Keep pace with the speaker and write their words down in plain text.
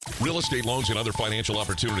Real estate loans and other financial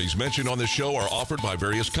opportunities mentioned on this show are offered by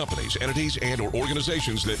various companies, entities, and or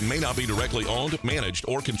organizations that may not be directly owned, managed,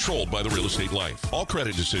 or controlled by the Real Estate Life. All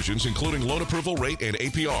credit decisions, including loan approval rate and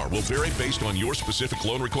APR, will vary based on your specific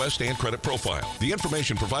loan request and credit profile. The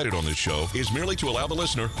information provided on this show is merely to allow the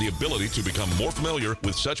listener the ability to become more familiar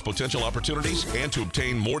with such potential opportunities and to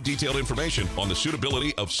obtain more detailed information on the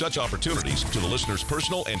suitability of such opportunities to the listener's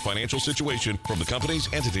personal and financial situation from the companies,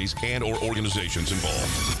 entities, and or organizations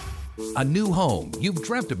involved. A new home you've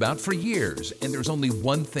dreamt about for years, and there's only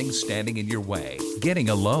one thing standing in your way: getting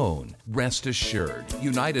a loan. Rest assured,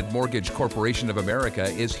 United Mortgage Corporation of America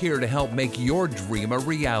is here to help make your dream a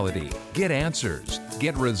reality. Get answers,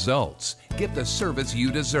 get results, get the service you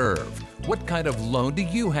deserve. What kind of loan do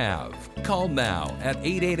you have? Call now at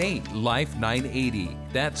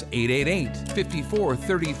 888-LIFE-980. That's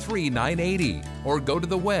 888-5433-980. Or go to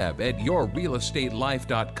the web at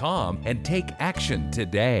yourrealestatelife.com and take action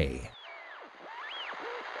today.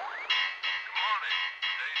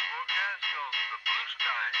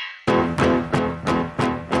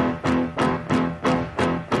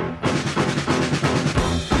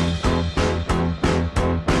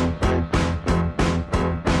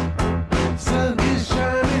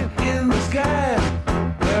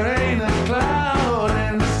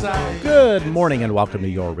 Good morning and welcome to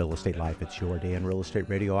Your Real Estate Life. It's your day in real estate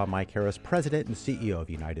radio. I'm Mike Harris, President and CEO of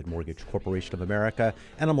United Mortgage Corporation of America,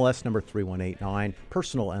 NMLS number 3189,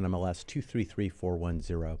 personal NMLS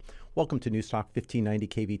 233410. Welcome to News Talk 1590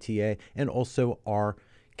 KVTA and also our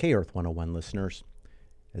K-Earth 101 listeners.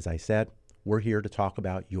 As I said, we're here to talk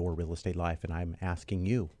about your real estate life, and I'm asking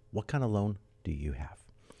you, what kind of loan do you have?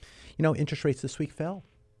 You know, interest rates this week fell.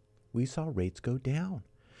 We saw rates go down.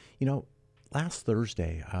 You know, last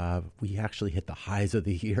Thursday, we actually hit the highs of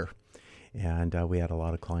the year, and we had a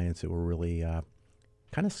lot of clients that were really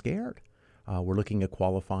kind of scared. We're looking at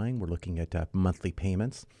qualifying. We're looking at monthly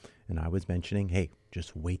payments, and I was mentioning, hey,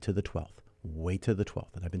 just wait to the 12th. Wait to the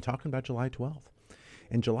 12th. And I've been talking about July 12th.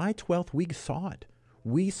 And July 12th, we saw it.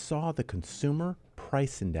 We saw the Consumer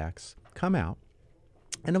Price Index come out,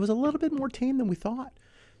 and it was a little bit more tame than we thought.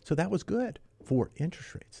 So that was good for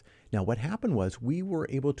interest rates. Now, what happened was we were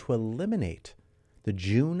able to eliminate the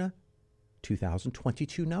June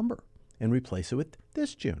 2022 number and replace it with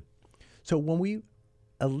this June. So when we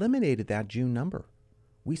eliminated that June number,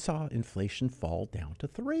 we saw inflation fall down to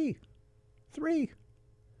 3.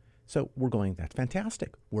 So we're going, that's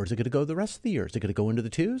fantastic. Where's it going to go the rest of the year? Is it going to go into the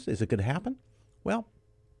 2s? Is it going to happen? Well,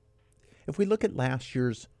 if we look at last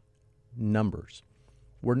year's numbers,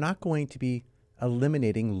 we're not going to be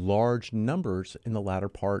eliminating large numbers in the latter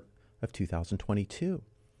part of 2022.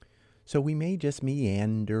 So we may just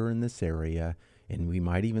meander in this area, and we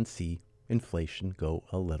might even see inflation go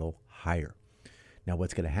a little higher. Now,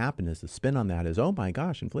 what's going to happen is the spin on that is, oh my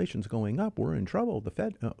gosh, inflation's going up. We're in trouble. The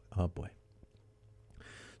Fed, oh boy.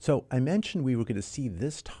 So I mentioned we were going to see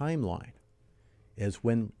this timeline as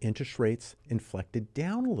when interest rates inflected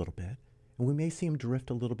down a little bit, and we may see them drift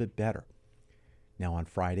a little bit better. Now, on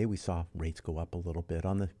Friday, we saw rates go up a little bit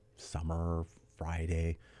on the summer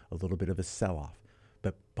Friday, a little bit of a sell-off.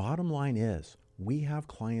 But bottom line is, we have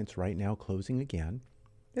clients right now closing again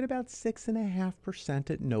at about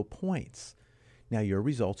 6.5% at no points. Now, your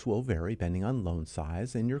results will vary depending on loan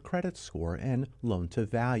size and your credit score and loan to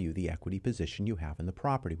value, the equity position you have in the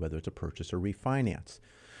property, whether it's a purchase or refinance.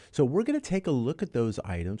 So we're going to take a look at those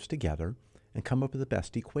items together and come up with the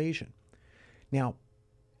best equation. Now,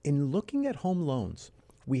 in looking at home loans,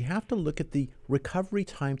 we have to look at the recovery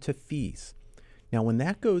time to fees. Now, when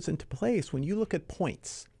that goes into place, when you look at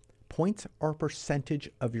points are a percentage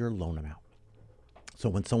of your loan amount. So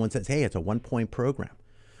when someone says, hey, it's a 1-point program,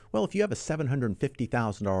 well, if you have a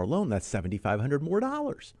 $750,000 loan, that's $7,500 more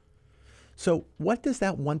dollars. So what does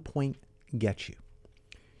that 1 point get you?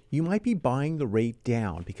 You might be buying the rate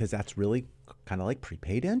down because that's really kind of like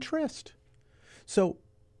prepaid interest. So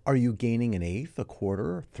are you gaining 1/8,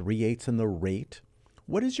 1/4, 3/8 in the rate?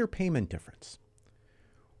 What is your payment difference?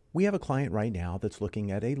 We have a client right now that's looking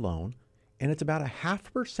at a loan, and it's about a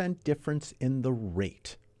 0.5% difference in the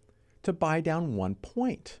rate to buy down 1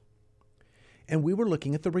 point. And we were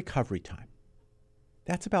looking at the recovery time.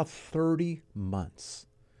 That's about 30 months.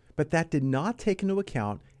 But that did not take into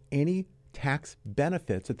account any tax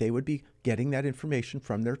benefits that they would be getting that information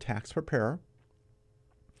from their tax preparer.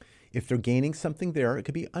 If they're gaining something there, it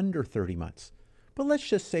could be under 30 months. But let's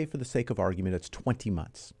just say, for the sake of argument, it's 20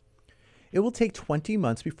 months. It will take 20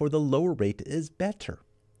 months before the lower rate is better.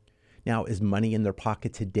 Now, is money in their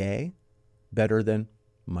pocket today better than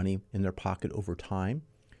money in their pocket over time?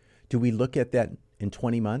 Do we look at that in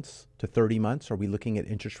 20 months to 30 months? Are we looking at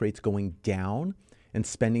interest rates going down and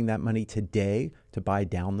spending that money today to buy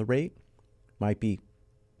down the rate might be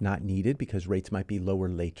not needed because rates might be lower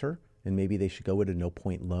later, and maybe they should go at a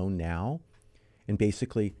no-point loan now. And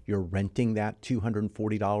basically, you're renting that $240,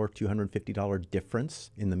 $250 difference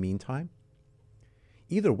in the meantime.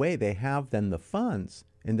 Either way, they have then the funds,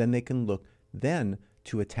 and then they can look then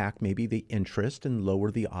to attack maybe the interest and lower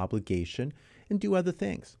the obligation and do other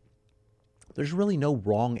things. There's really no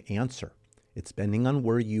wrong answer. It's depending on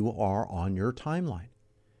where you are on your timeline.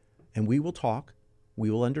 And we will talk, we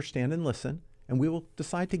will understand and listen, and we will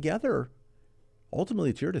decide together. Ultimately,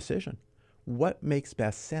 it's your decision. What makes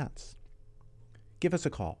best sense? Give us a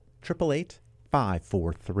call,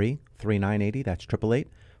 888-543-3980. That's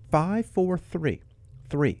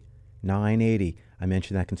 888-543-3980. I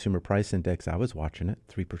mentioned that consumer price index. I was watching it,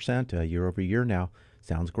 3% year over year now.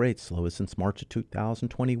 Sounds great. Slowest since March of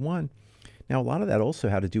 2021. Now, a lot of that also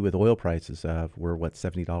had to do with oil prices. Were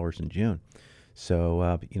 $70 in June.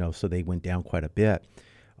 So, so they went down quite a bit.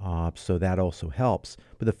 So that also helps.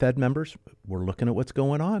 But the Fed members, we're looking at what's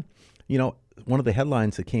going on. One of the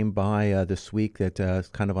headlines that came by this week that is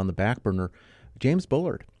kind of on the back burner, James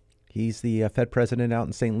Bullard. He's the Fed president out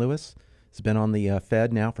in St. Louis. He's been on the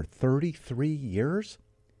Fed now for 33 years.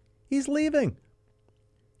 He's leaving.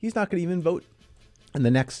 He's not going to even vote in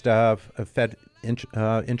the next Fed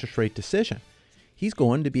interest rate decision. He's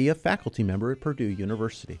going to be a faculty member at Purdue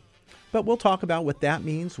University. But we'll talk about what that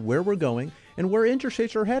means, where we're going, and where interest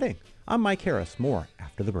rates are heading. I'm Mike Harris. More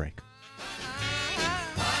after the break.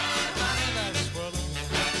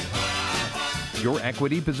 Your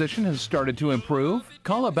equity position has started to improve?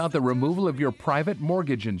 Call about the removal of your private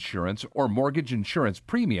mortgage insurance or mortgage insurance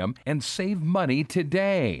premium and save money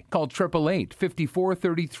today. Call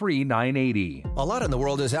 888-5433-980. A lot in the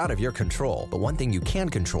world is out of your control, but one thing you can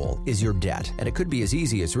control is your debt. And it could be as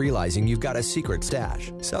easy as realizing you've got a secret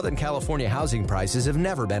stash. Southern California housing prices have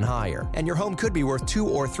never been higher, and your home could be worth 2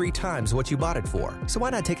 or 3 times what you bought it for. So why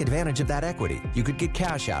not take advantage of that equity? You could get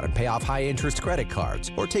cash out and pay off high-interest credit cards,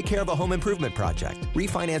 or take care of a home improvement project.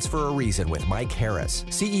 Refinance for a reason with Mike Harris,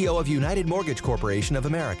 CEO of United Mortgage Corporation of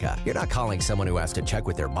America. You're not calling someone who has to check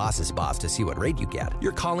with their boss's boss to see what rate you get.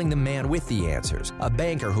 You're calling the man with the answers, a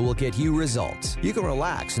banker who will get you results. You can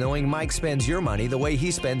relax knowing Mike spends your money the way he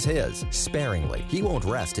spends his, sparingly. He won't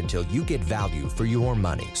rest until you get value for your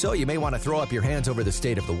money. So you may want to throw up your hands over the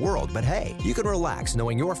state of the world, but hey, you can relax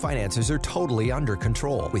knowing your finances are totally under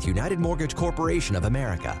control with United Mortgage Corporation of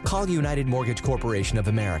America. Call United Mortgage Corporation of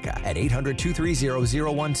America at 800-230-0168.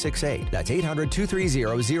 That's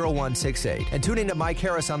 800-230-0168. And tune in to Mike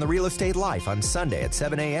Harris on the Real Estate Life on Sunday at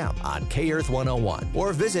 7 a.m. on K-Earth 101.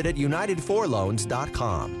 Or visit at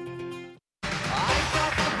UnitedForLoans.com.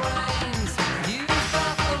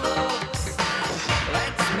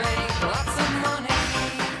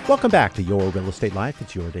 Welcome back to Your Real Estate Life.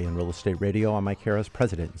 It's your day in real estate radio. I'm Mike Harris,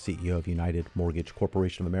 President and CEO of United Mortgage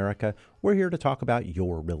Corporation of America. We're here to talk about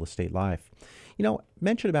your real estate life.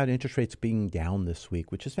 Mentioned about interest rates being down this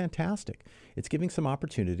week, which is fantastic. It's giving some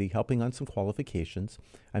opportunity, helping on some qualifications.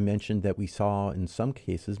 I mentioned that we saw in some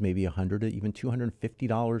cases maybe $100 to even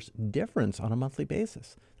 $250 difference on a monthly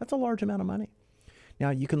basis. That's a large amount of money. Now,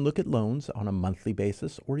 you can look at loans on a monthly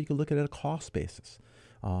basis, or you can look at it at a cost basis.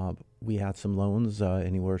 We had some loans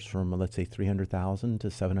anywhere from, let's say, $300,000 to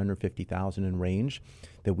 $750,000 in range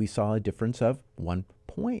that we saw a difference of 1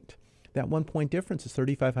 point. That 1 point difference is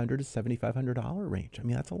 $3,500 to $7,500 range. I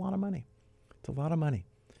mean, that's a lot of money. It's a lot of money.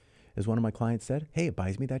 As one of my clients said, hey, it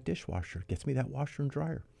buys me that dishwasher, gets me that washer and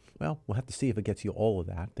dryer. Well, we'll have to see if it gets you all of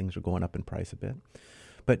that. Things are going up in price a bit.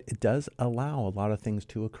 But it does allow a lot of things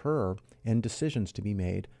to occur and decisions to be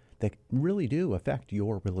made that really do affect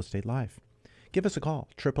your real estate life. Give us a call,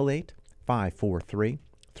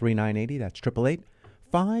 888-543-3980. That's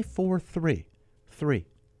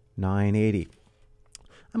 888-543-3980.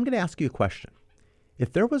 I'm going to ask you a question.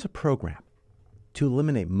 If there was a program to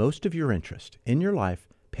eliminate most of your interest in your life,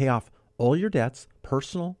 pay off all your debts,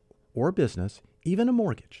 personal or business, even a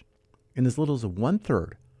mortgage, in as little as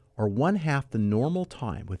 1/3 or 1/2 the normal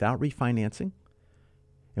time without refinancing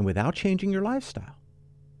and without changing your lifestyle,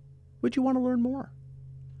 would you want to learn more?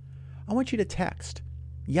 I want you to text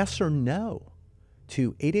yes or no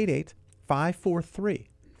to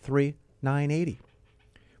 888-543-3980.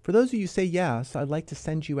 For those of you who say yes, I'd like to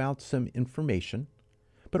send you out some information.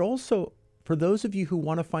 But also, for those of you who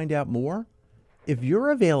want to find out more, if you're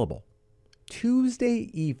available Tuesday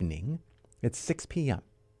evening at 6 p.m.,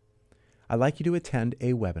 I'd like you to attend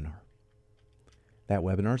a webinar. That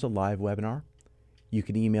webinar is a live webinar. You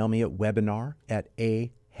can email me at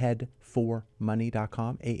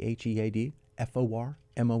webinar@aheadformoney.com,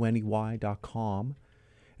 AHEADFORMONEY.com.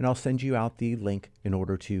 and I'll send you out the link in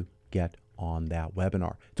order to get on that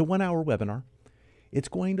webinar. It's a 1-hour webinar. It's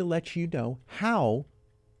going to let you know how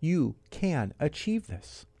you can achieve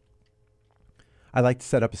this. I'd like to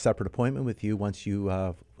set up a separate appointment with you once you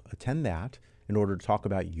attend that in order to talk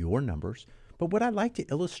about your numbers. But what I'd like to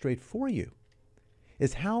illustrate for you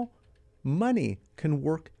is how money can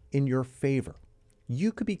work in your favor.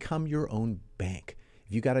 You could become your own bank.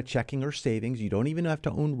 If you got a checking or savings, you don't even have to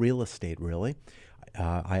own real estate, really.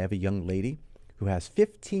 I have a young lady who has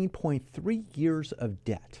 15.3 years of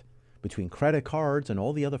debt between credit cards and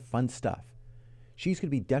all the other fun stuff. She's going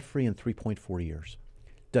to be debt-free in 3.4 years.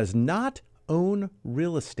 Does not own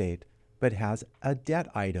real estate, but has a debt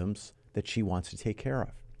items that she wants to take care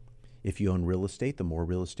of. If you own real estate, the more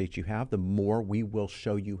real estate you have, the more we will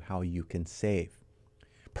show you how you can save.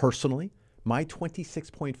 Personally, my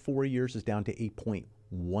 26.4 years is down to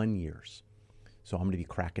 8.1 years. So I'm going to be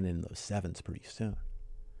cracking in those sevens pretty soon.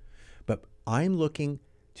 But I'm looking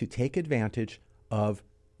to take advantage of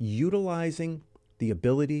utilizing the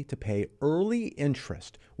ability to pay early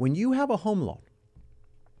interest. When you have a home loan,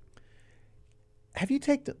 have you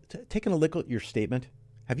taken a look at your statement?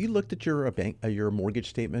 Have you looked at your mortgage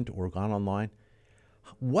statement or gone online?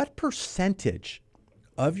 What percentage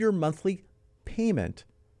of your monthly payment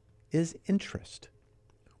is interest?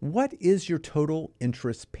 What is your total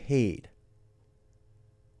interest paid?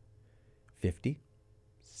 50,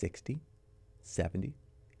 60, 70,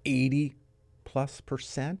 80 plus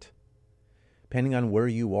percent? Depending on where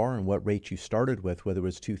you are and what rate you started with, whether it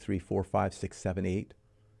was 2, 3, 4, 5, 6, 7, 8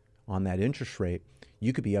 on that interest rate,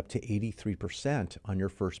 you could be up to 83% on your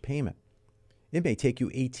first payment. It may take you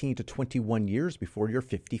 18 to 21 years before you're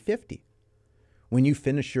 50-50. When you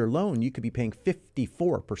finish your loan, you could be paying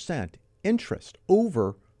 54% interest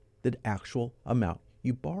over the actual amount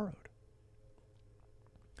you borrowed.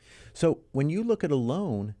 So when you look at a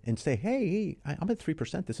loan and say, hey, I'm at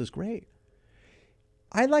 3%, this is great.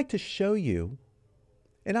 I'd like to show you,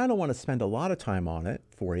 and I don't want to spend a lot of time on it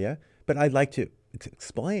for you, but I'd like to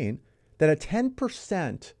explain that a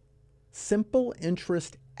 10% simple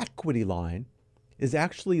interest equity line is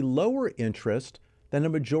actually lower interest than a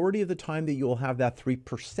majority of the time that you'll have that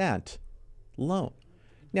 3% loan.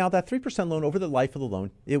 Now, that 3% loan over the life of the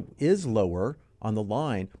loan, it is lower on the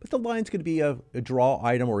line, but the line's going to be a draw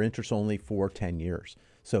item or interest only for 10 years.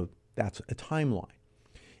 So that's a timeline.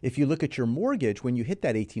 If you look at your mortgage, when you hit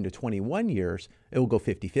that 18 to 21 years, it will go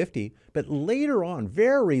 50-50. But later on,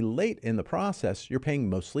 very late in the process, you're paying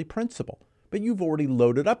mostly principal, but you've already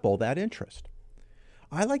loaded up all that interest.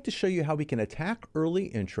 I like to show you how we can attack early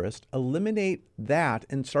interest, eliminate that,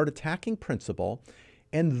 and start attacking principal,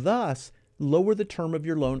 and thus lower the term of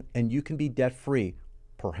your loan, and you can be debt-free,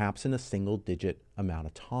 perhaps in a single-digit amount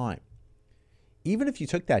of time. Even if you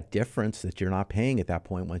took that difference that you're not paying at that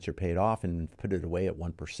point once you're paid off and put it away at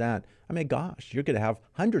 1%, I mean, gosh, you're going to have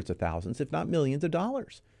hundreds of thousands, if not millions of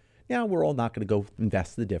dollars. Now, we're all not going to go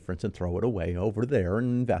invest the difference and throw it away over there and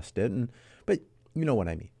invest it, but you know what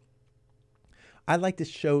I mean. I like to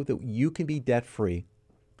show that you can be debt-free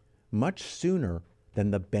much sooner than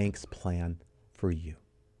the banks plan for you.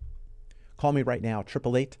 Call me right now,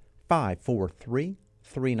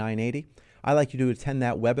 888-543-3980. I'd like you to attend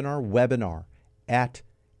that webinar at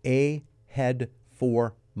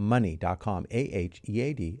aheadformoney.com,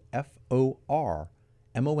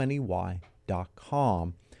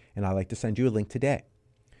 aheadformoney.com, and I'd like to send you a link today.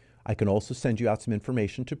 I can also send you out some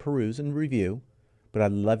information to peruse and review, but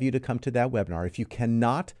I'd love you to come to that webinar. If you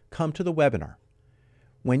cannot come to the webinar,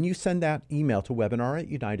 when you send that email to webinar at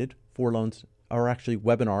United for Loans, or actually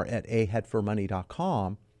webinar at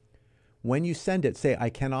aheadformoney.com, when you send it, say, I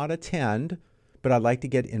cannot attend, but I'd like to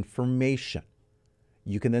get information.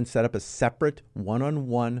 You can then set up a separate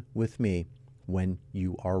one-on-one with me when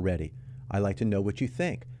you are ready. I like to know what you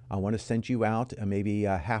think. I want to send you out maybe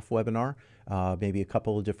a half webinar, maybe a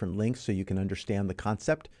couple of different links so you can understand the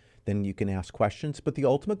concept. Then you can ask questions. But the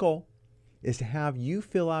ultimate goal is to have you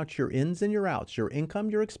fill out your ins and your outs, your income,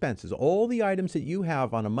 your expenses, all the items that you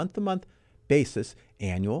have on a month-to-month basis,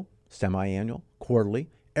 annual, semi-annual, quarterly,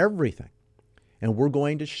 everything. And we're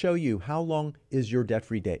going to show you how long is your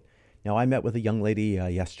debt-free date. Now, I met with a young lady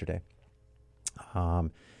yesterday.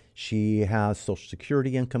 She has Social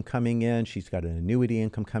Security income coming in. She's got an annuity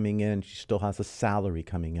income coming in. She still has a salary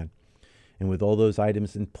coming in. And with all those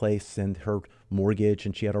items in place and her mortgage,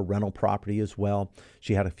 and she had a rental property as well.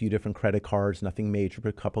 She had a few different credit cards, nothing major, but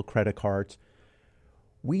a couple credit cards.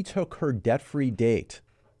 We took her debt-free date.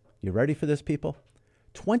 You ready for this, people?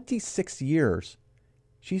 26 years.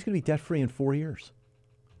 She's going to be debt-free in 4 years.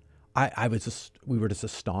 We were just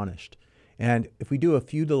astonished. And if we do a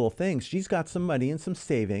few little things, she's got some money and some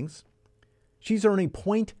savings. She's earning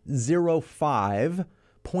 0.05,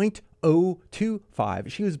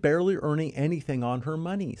 0.025. She was barely earning anything on her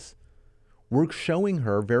monies. We're showing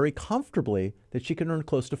her very comfortably that she can earn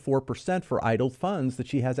close to 4% for idle funds that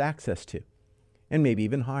she has access to, and maybe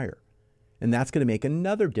even higher. And that's going to make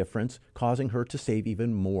another difference, causing her to save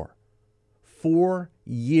even more. 4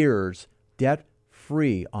 years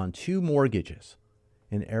debt-free on 2 mortgages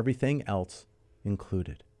and everything else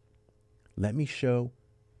included. Let me show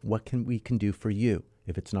what we can do for you.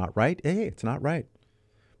 If it's not right, hey, it's not right.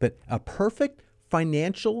 But a perfect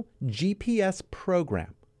financial GPS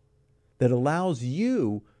program that allows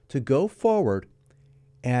you to go forward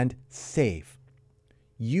and save.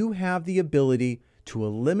 You have the ability to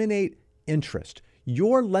eliminate interest.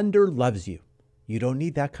 Your lender loves you. You don't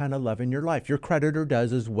need that kind of love in your life. Your creditor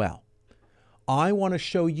does as well. I want to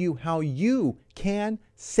show you how you can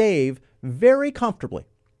save very comfortably,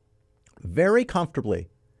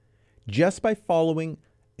 just by following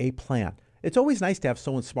a plan. It's always nice to have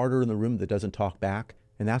someone smarter in the room that doesn't talk back,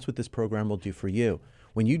 and that's what this program will do for you.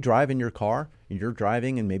 When you drive in your car and you're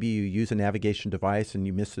driving and maybe you use a navigation device and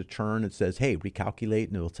you miss a turn, it says, hey, recalculate,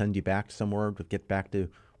 and it'll send you back somewhere to get back to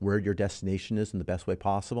where your destination is in the best way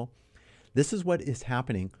possible. This is what is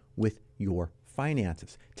happening with your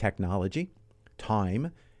finances. Technology,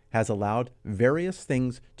 time has allowed various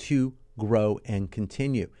things to grow and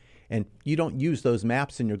continue. And you don't use those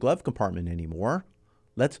maps in your glove compartment anymore.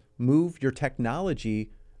 Let's move your technology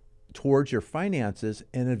towards your finances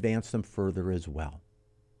and advance them further as well.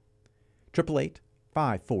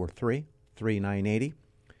 888-543-3980.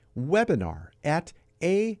 Webinar at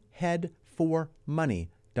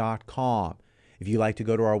aheadformoney.com. If you like to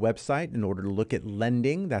go to our website in order to look at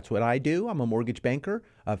lending, that's what I do. I'm a mortgage banker,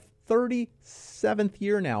 a 37th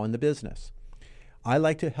year now in the business. I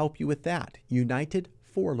like to help you with that.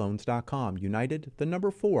 United4loans.com. United, the number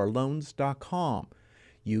 4, loans.com.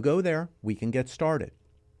 You go there, we can get started.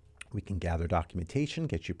 We can gather documentation,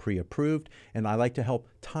 get you pre-approved, and I like to help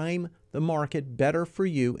time the market better for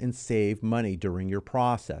you and save money during your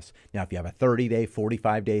process. Now, if you have a 30-day,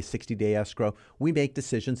 45-day, 60-day escrow, we make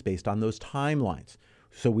decisions based on those timelines.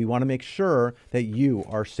 So we want to make sure that you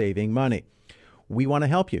are saving money. We want to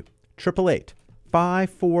help you.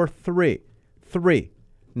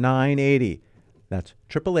 888-543-3980. That's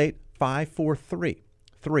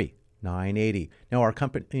 888-543-3980. Now, our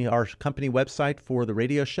company website for the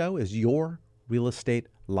radio show is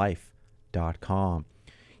yourrealestatelife.com.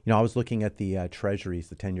 You know, I was looking at the treasuries,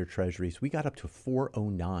 the 10-year treasuries. We got up to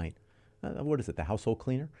 409. What is it, the household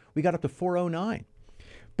cleaner? We got up to 409.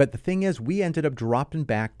 But the thing is, we ended up dropping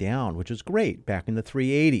back down, which is great, back in the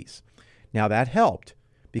 380s. Now, that helped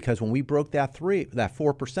because when we broke that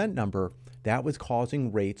 4% number, that was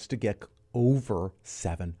causing rates to get over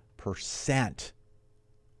 7%.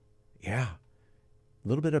 Yeah, a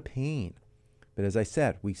little bit of pain. But as I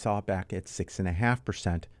said, we saw it back at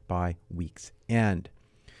 6.5% by week's end.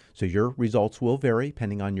 So your results will vary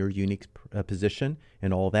depending on your unique position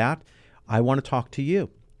and all that. I want to talk to you.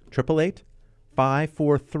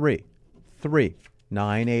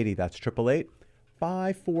 888-543-3980. That's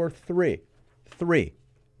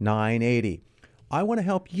 888-543-3980. I want to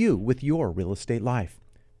help you with your real estate life.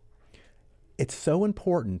 It's so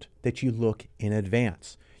important that you look in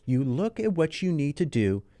advance. You look at what you need to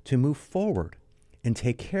do to move forward and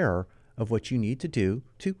take care of what you need to do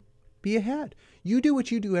to be ahead. You do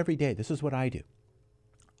what you do every day. This is what I do.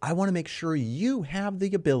 I want to make sure you have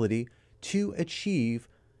the ability to achieve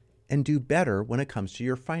and do better when it comes to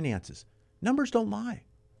your finances. Numbers don't lie.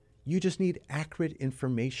 You just need accurate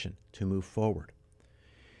information to move forward.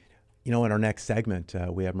 You know, in our next segment,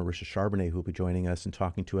 we have Marisha Charbonnet who will be joining us and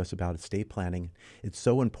talking to us about estate planning. It's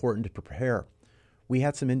so important to prepare. We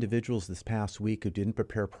had some individuals this past week who didn't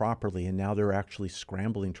prepare properly, and now they're actually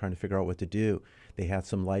scrambling, trying to figure out what to do. They had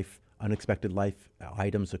some unexpected life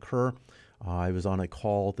items occur. I was on a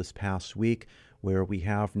call this past week where we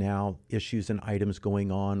have now issues and items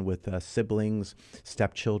going on with siblings,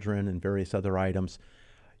 stepchildren, and various other items.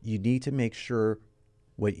 You need to make sure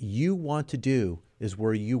what you want to do is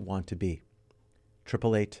where you want to be.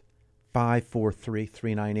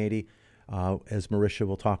 888-543-3980. As Marisha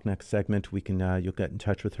will talk next segment, you'll get in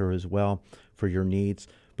touch with her as well for your needs.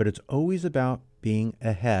 But it's always about being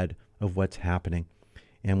ahead of what's happening.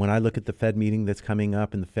 And when I look at the Fed meeting that's coming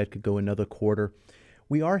up, and the Fed could go another quarter,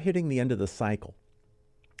 we are hitting the end of the cycle.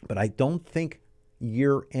 But I don't think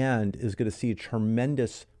year end is going to see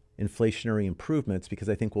tremendous inflationary improvements because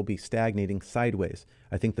I think we'll be stagnating sideways.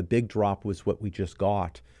 I think the big drop was what we just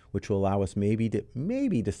got which will allow us maybe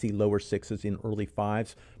to see lower 6s in early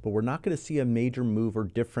 5s, but we're not going to see a major move or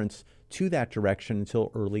difference to that direction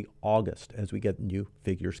until early August as we get new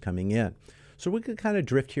figures coming in. So we could kind of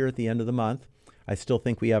drift here at the end of the month. I still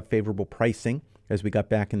think we have favorable pricing as we got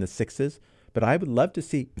back in the 6s, but I would love to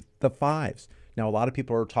see the 5s. Now, a lot of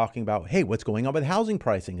people are talking about, hey, what's going on with housing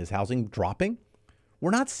pricing? Is housing dropping?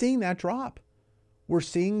 We're not seeing that drop. We're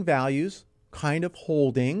seeing values kind of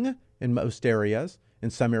holding in most areas. In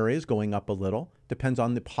some areas, going up a little. Depends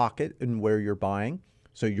on the pocket and where you're buying.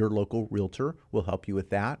 So your local realtor will help you with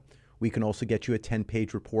that. We can also get you a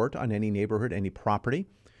 10-page report on any neighborhood, any property.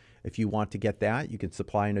 If you want to get that, you can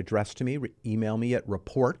supply an address to me. Email me at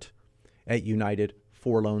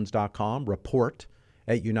report@unitedforloans.com.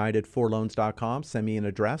 Report@unitedforloans.com. Send me an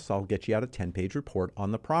address. I'll get you out a 10-page report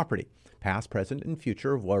on the property. Past, present, and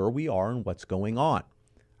future of where we are and what's going on.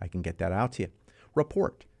 I can get that out to you.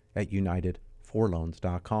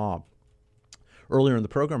 Report@unitedforloans.com. Earlier in the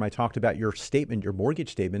program, I talked about your statement, your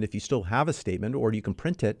mortgage statement. If you still have a statement, or you can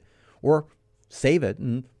print it or save it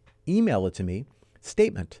and email it to me,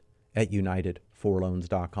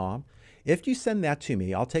 statement@unitedforloans.com. If you send that to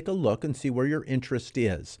me, I'll take a look and see where your interest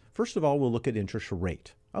is. First of all, we'll look at interest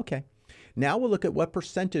rate. Okay. Now we'll look at what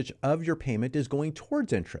percentage of your payment is going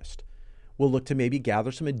towards interest. We'll look to maybe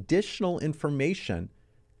gather some additional information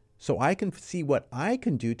so I can see what I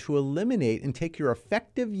can do to eliminate and take your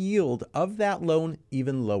effective yield of that loan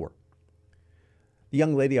even lower. The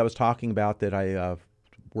young lady I was talking about that I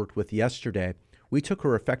worked with yesterday, we took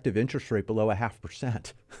her effective interest rate below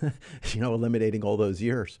 0.5%, eliminating all those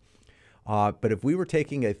years. But if we were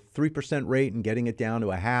taking a 3% rate and getting it down to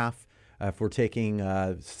 0.5%, if we're taking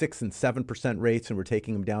 6 and 7% rates and we're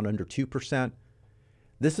taking them down under 2%,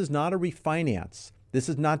 this is not a refinance. This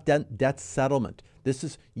is not debt settlement. This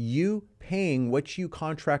is you paying what you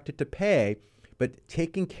contracted to pay, but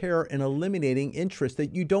taking care and eliminating interest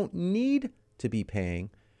that you don't need to be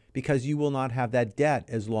paying because you will not have that debt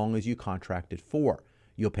as long as you contracted for.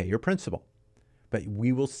 You'll pay your principal, but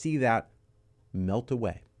we will see that melt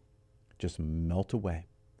away. Just melt away.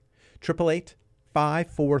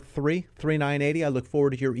 888-543-3980. I look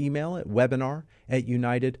forward to your email at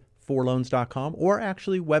webinar@unitedforloans.com or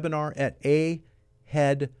actually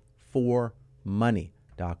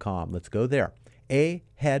webinar@aheadformoney.com. Let's go there.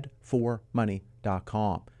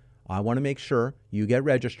 aheadformoney.com. I want to make sure you get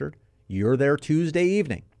registered. You're there Tuesday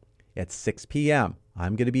evening at 6 p.m.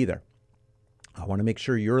 I'm going to be there. I want to make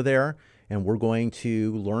sure you're there, and we're going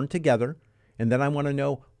to learn together. And then I want to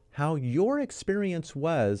know how your experience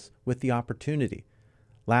was with the opportunity.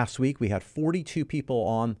 Last week, we had 42 people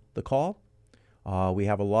on the call. We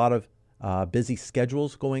have a lot of busy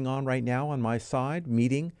schedules going on right now on my side,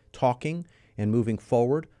 meeting, talking, and moving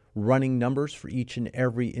forward, running numbers for each and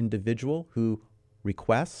every individual who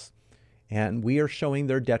requests. And we are showing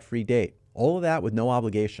their debt-free date. All of that with no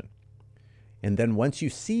obligation. And then once you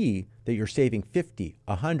see that you're saving $50,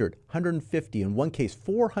 $100, $150, in one case,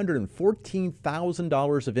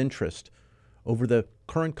 $414,000 of interest over the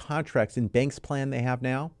current contracts in Bank's plan they have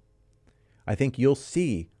now, I think you'll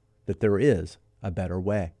see that there is a better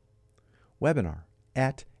way. Webinar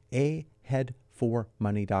at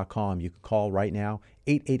aheadformoney.com. You can call right now,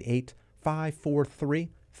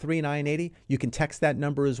 888-543-3980. You can text that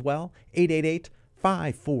number as well,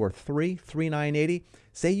 888-543-3980.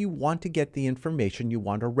 Say you want to get the information, you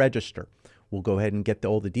want to register. We'll go ahead and get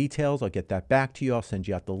all the details. I'll get that back to you. I'll send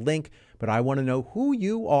you out the link. But I want to know who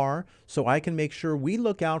you are so I can make sure we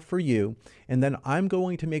look out for you. And then I'm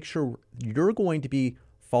going to make sure you're going to be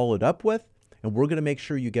followed up with. And we're going to make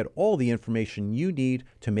sure you get all the information you need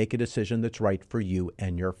to make a decision that's right for you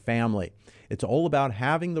and your family. It's all about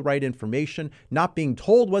having the right information, not being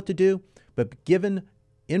told what to do, but given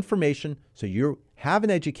information so you have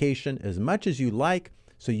an education as much as you like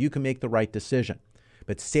so you can make the right decision.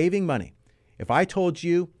 But saving money. If I told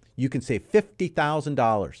you you can save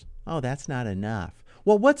 $50,000, oh, that's not enough.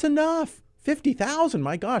 Well, what's enough? $50,000,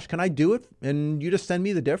 my gosh, can I do it? And you just send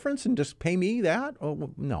me the difference and just pay me that? Oh,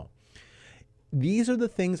 well, no. These are the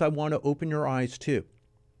things I want to open your eyes to.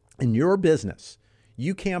 In your business,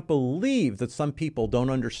 you can't believe that some people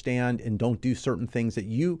don't understand and don't do certain things that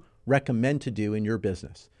you recommend to do in your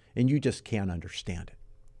business, and you just can't understand it.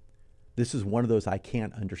 This is one of those I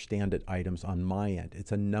can't understand it items on my end.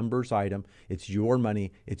 It's a numbers item. It's your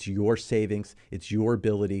money. It's your savings. It's your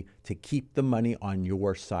ability to keep the money on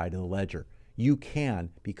your side of the ledger. You can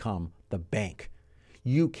become the bank.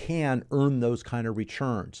 You can earn those kind of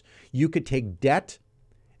returns. You could take debt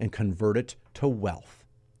and convert it to wealth.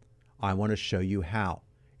 I want to show you how.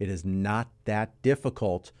 It is not that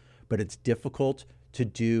difficult, but it's difficult to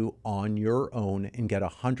do on your own and get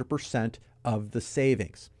 100% of the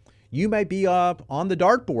savings. You might be on the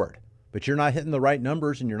dartboard, but you're not hitting the right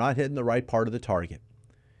numbers and you're not hitting the right part of the target.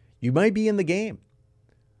 You might be in the game.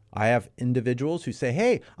 I have individuals who say,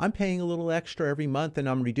 hey, I'm paying a little extra every month and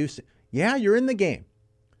I'm reducing. Yeah, you're in the game,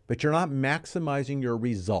 but you're not maximizing your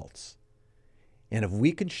results. And if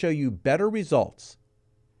we can show you better results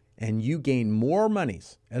and you gain more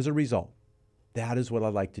monies as a result, that is what I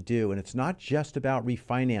like to do. And it's not just about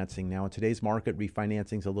refinancing. Now, in today's market,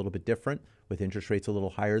 refinancing is a little bit different with interest rates a little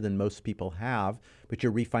higher than most people have, but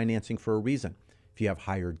you're refinancing for a reason. If you have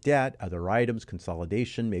higher debt, other items,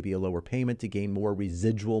 consolidation, maybe a lower payment to gain more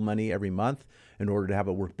residual money every month in order to have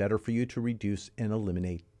it work better for you to reduce and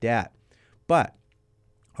eliminate debt. But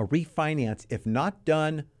a refinance, if not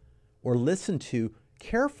done or listened to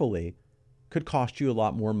carefully, could cost you a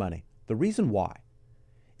lot more money. The reason why: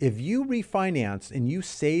 if you refinance and you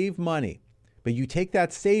save money, but you take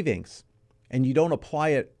that savings and you don't apply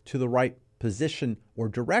it to the right position or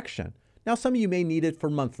direction. Now, some of you may need it for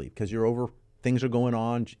monthly because you're over, things are going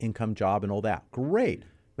on, income, job, and all that. Great.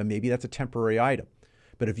 But maybe that's a temporary item.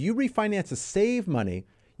 But if you refinance to save money,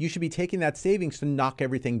 you should be taking that savings to knock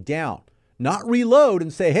everything down, not reload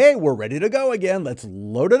and say, hey, we're ready to go again. Let's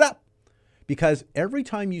load it up. Because every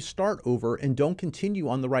time you start over and don't continue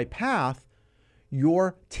on the right path,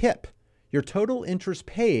 your tip, your total interest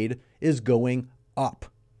paid, is going up.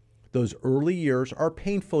 Those early years are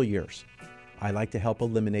painful years. I like to help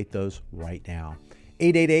eliminate those right now.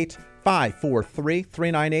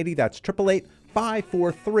 888-543-3980. That's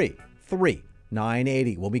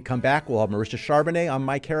 888-543-3980. When we come back, we'll have Marissa Charbonnet. I'm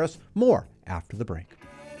Mike Harris. More after the break.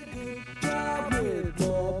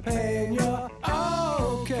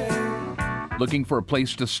 Looking for a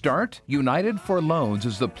place to start? United for Loans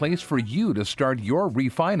is the place for you to start your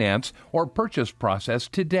refinance or purchase process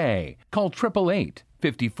today. Call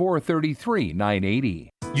 888-543-3980.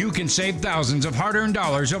 You can save thousands of hard-earned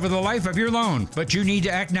dollars over the life of your loan, but you need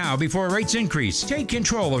to act now before rates increase. Take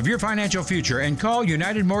control of your financial future and call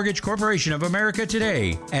United Mortgage Corporation of America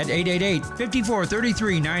today at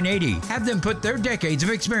 888-543-3980. Have them put their decades of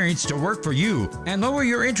experience to work for you and lower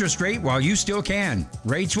your interest rate while you still can.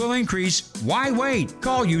 Rates will increase. Why wait?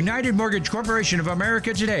 Call United Mortgage Corporation of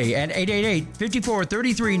America today at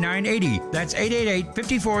 888-543-3980. That's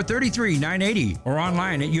 888-543-3980 or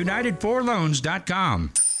online at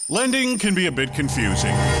unitedforloans.com. Lending can be a bit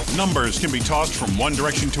confusing. Numbers can be tossed from one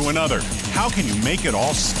direction to another. How can you make it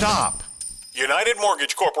all stop? United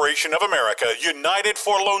Mortgage Corporation of America,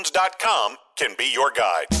 unitedforloans.com can be your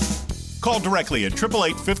guide. Call directly at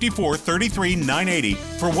 888-543-3980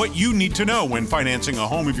 for what you need to know when financing a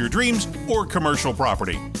home of your dreams or commercial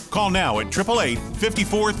property. Call now at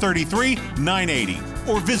 888-543-3980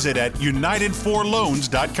 or visit at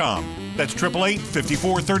unitedforloans.com. That's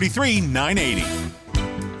 888-543-3980.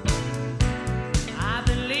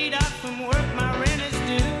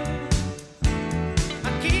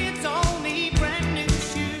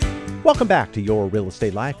 Welcome back to Your Real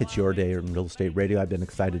Estate Life. It's your day in real estate radio. I've been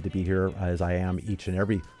excited to be here as I am each and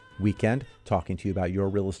every weekend talking to you about your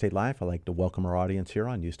real estate life. I like to welcome our audience here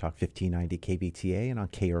on News Talk 1590 KBTA and on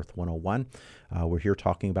K-Earth 101. We're here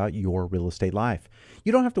talking about your real estate life.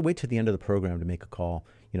 You don't have to wait to the end of the program to make a call.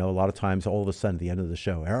 You know, a lot of times, all of a sudden, at the end of the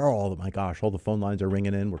show, oh my gosh, all the phone lines are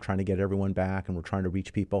ringing in. We're trying to get everyone back and we're trying to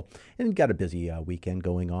reach people. And we've got a busy weekend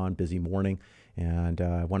going on, busy morning, and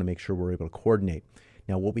I want to make sure we're able to coordinate.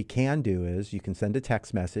 Now, what we can do is you can send a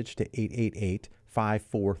text message to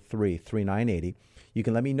 888-543-3980. You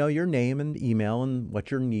can let me know your name and email and what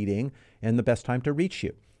you're needing and the best time to reach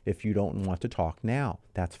you. If you don't want to talk now,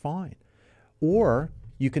 that's fine. Or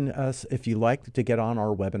you can, if you like to get on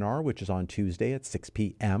our webinar, which is on Tuesday at 6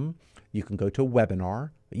 p.m., you can go to webinar,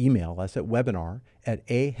 email us at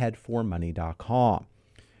webinar@aheadformoney.com.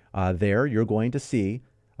 There you're going to see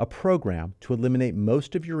a program to eliminate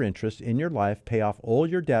most of your interest in your life, pay off all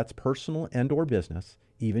your debts, personal and or business,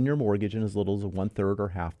 even your mortgage in as little as 1/3 or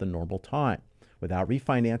half the normal time, without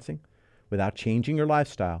refinancing, without changing your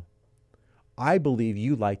lifestyle. I believe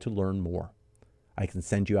you'd like to learn more. I can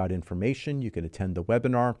send you out information. You can attend the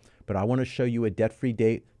webinar, but I want to show you a debt-free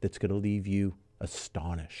date that's going to leave you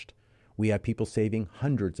astonished. We have people saving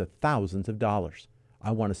hundreds of thousands of dollars.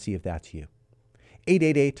 I want to see if that's you.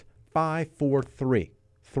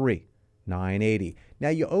 888-543-3980. Now,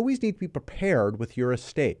 you always need to be prepared with your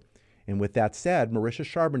estate. And with that said, Marissa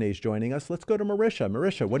Charbonnet is joining us. Let's go to Marissa.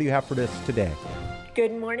 Marissa, what do you have for us today?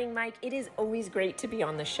 Good morning, Mike. It is always great to be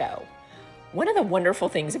on the show. One of the wonderful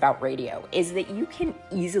things about radio is that you can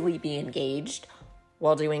easily be engaged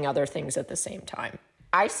while doing other things at the same time.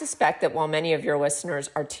 I suspect that while many of your listeners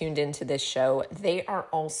are tuned into this show, they are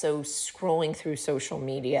also scrolling through social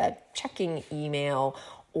media, checking email,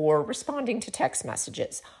 or responding to text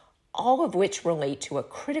messages, all of which relate to a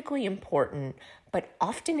critically important but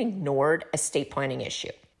often ignored estate planning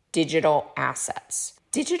issue: digital assets.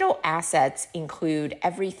 Digital assets include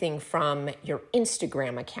everything from your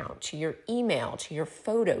Instagram account to your email to your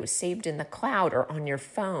photos saved in the cloud or on your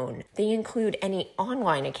phone. They include any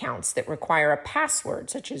online accounts that require a password,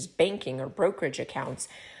 such as banking or brokerage accounts,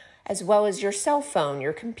 as well as your cell phone,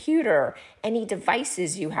 your computer, any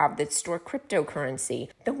devices you have that store cryptocurrency.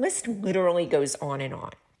 The list literally goes on and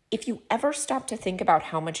on. If you ever stop to think about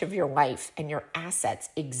how much of your life and your assets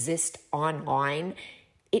exist online,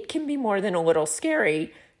 it can be more than a little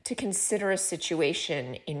scary to consider a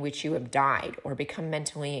situation in which you have died or become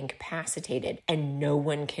mentally incapacitated and no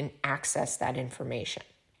one can access that information.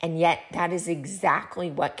 And yet, that is exactly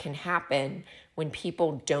what can happen when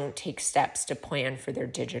people don't take steps to plan for their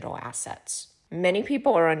digital assets. Many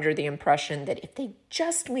people are under the impression that if they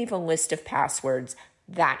just leave a list of passwords,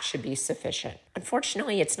 that should be sufficient.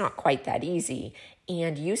 Unfortunately, it's not quite that easy,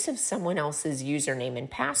 and use of someone else's username and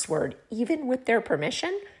password, even with their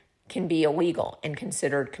permission, can be illegal and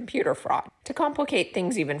considered computer fraud. To complicate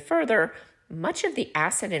things even further, much of the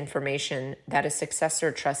asset information that a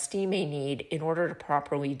successor trustee may need in order to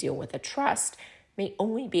properly deal with a trust may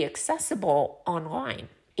only be accessible online.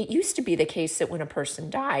 It used to be the case that when a person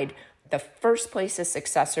died, the first place a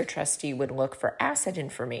successor trustee would look for asset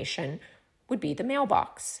information would be the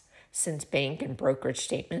mailbox, since bank and brokerage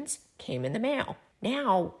statements came in the mail.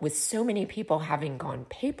 Now, with so many people having gone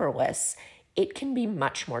paperless, it can be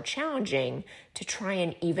much more challenging to try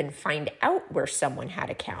and even find out where someone had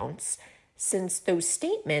accounts, since those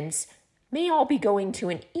statements may all be going to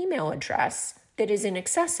an email address that is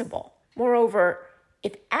inaccessible. Moreover,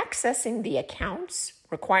 if accessing the accounts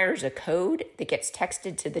requires a code that gets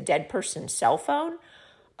texted to the dead person's cell phone,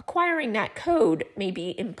 acquiring that code may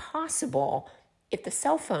be impossible if the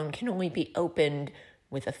cell phone can only be opened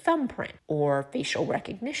with a thumbprint or facial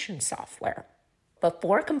recognition software.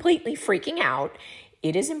 Before completely freaking out,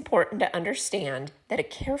 it is important to understand that a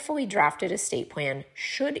carefully drafted estate plan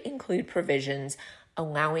should include provisions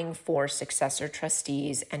allowing for successor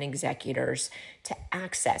trustees and executors to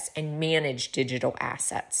access and manage digital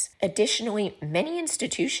assets. Additionally, many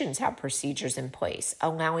institutions have procedures in place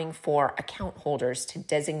allowing for account holders to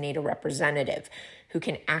designate a representative who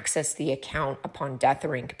can access the account upon death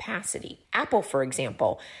or incapacity. Apple, for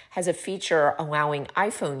example, has a feature allowing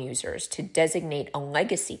iPhone users to designate a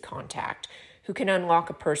legacy contact who can unlock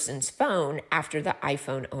a person's phone after the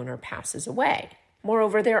iPhone owner passes away.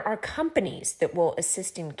 Moreover, there are companies that will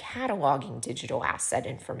assist in cataloging digital asset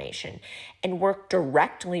information and work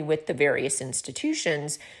directly with the various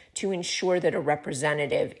institutions to ensure that a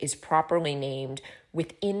representative is properly named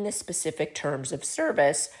within the specific terms of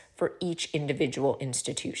service for each individual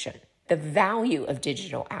institution. The value of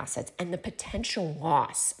digital assets and the potential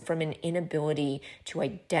loss from an inability to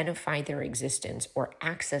identify their existence or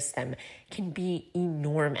access them can be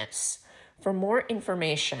enormous. For more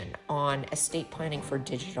information on estate planning for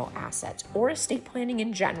digital assets or estate planning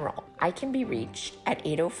in general, I can be reached at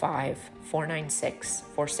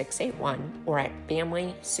 805-496-4681 or at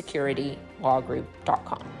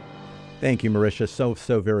FamilySecurityLawGroup.com. Thank you, Marisha. So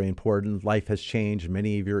very important. Life has changed.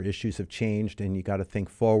 Many of your issues have changed, and you got to think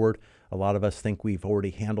forward. A lot of us think we've already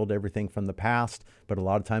handled everything from the past, but a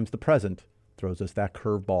lot of times the present throws us that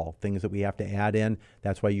curveball, things that we have to add in.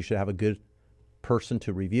 That's why you should have a good person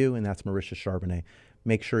to review, and that's Marisha Charbonnet.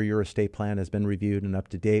 Make sure your estate plan has been reviewed and up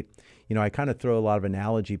to date. You know, I kind of throw a lot of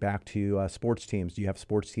analogy back to sports teams. You have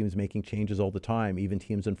sports teams making changes all the time, even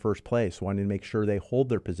teams in first place, wanting to make sure they hold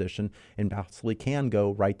their position and possibly can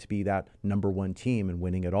go right to be that number one team and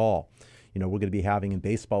winning it all. You know, we're going to be having in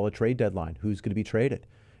baseball a trade deadline. Who's going to be traded?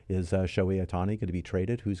 Is Shohei Ohtani going to be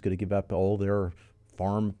traded? Who's going to give up all their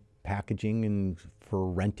farm packaging and for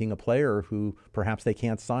renting a player who perhaps they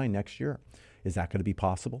can't sign next year? Is that going to be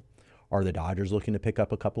possible? Are the Dodgers looking to pick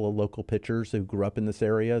up a couple of local pitchers who grew up in this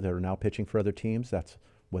area that are now pitching for other teams? That's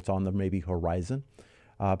what's on the maybe horizon.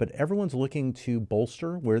 But everyone's looking to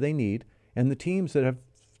bolster where they need. And the teams that have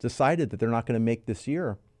decided that they're not going to make this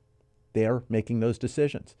year, they're making those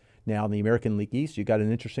decisions. Now, in the American League East, you got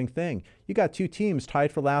an interesting thing. You got two teams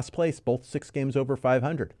tied for last place, both 6 games over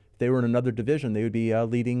 500. If they were in another division, they would be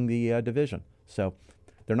leading the division. So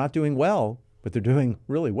they're not doing well, but they're doing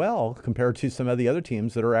really well compared to some of the other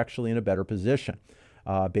teams that are actually in a better position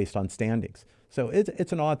based on standings. So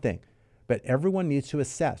it's an odd thing, but everyone needs to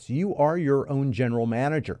assess. You are your own general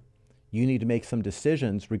manager. You need to make some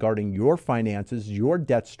decisions regarding your finances, your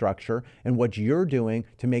debt structure, and what you're doing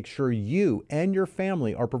to make sure you and your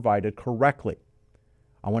family are provided correctly.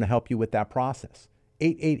 I want to help you with that process.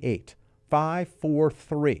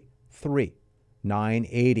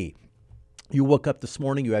 888-543-3980. You woke up this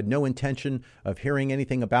morning, you had no intention of hearing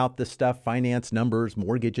anything about this stuff, finance, numbers,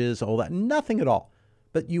 mortgages, all that, nothing at all.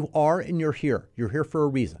 But you are and you're here. You're here for a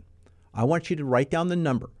reason. I want you to write down the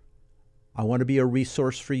number. I want to be a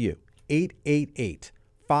resource for you.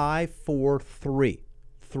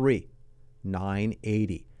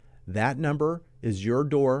 888-543-3980. That number is your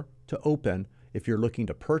door to open if you're looking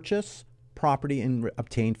to purchase property and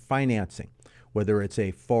obtain financing, whether it's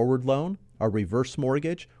a forward loan, a reverse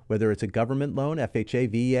mortgage, whether it's a government loan, FHA,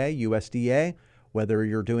 VA, USDA, whether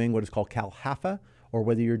you're doing what is called CalHFA, or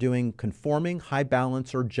whether you're doing conforming, high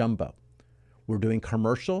balance, or jumbo. We're doing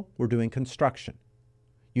commercial, we're doing construction.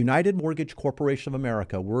 United Mortgage Corporation of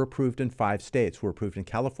America, we're approved in 5 states. We're approved in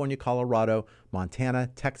California, Colorado, Montana,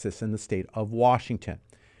 Texas, and the state of Washington.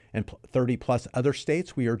 And 30 plus other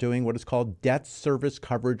states, we are doing what is called debt service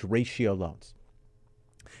coverage ratio loans.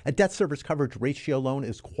 A debt service coverage ratio loan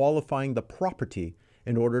is qualifying the property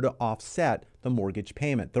in order to offset the mortgage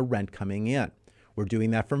payment, the rent coming in. We're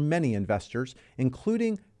doing that for many investors,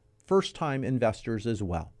 including first-time investors as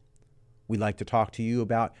well. We'd like to talk to you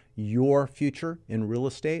about your future in real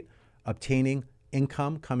estate, obtaining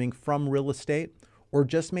income coming from real estate, or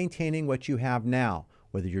just maintaining what you have now,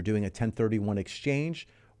 whether you're doing a 1031 exchange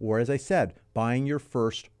or, as I said, buying your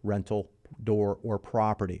first rental door or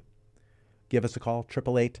property. Give us a call,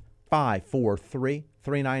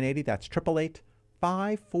 888-543-3980. That's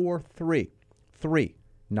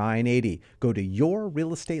 888-543-3980. Go to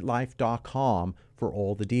yourrealestatelife.com for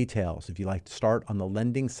all the details. If you'd like to start on the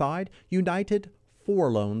lending side,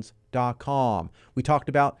 unitedforloans.com. We talked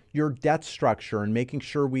about your debt structure and making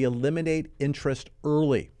sure we eliminate interest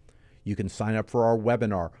early. You can sign up for our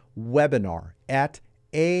webinar at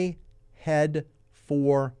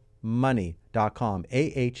aheadformoney.com,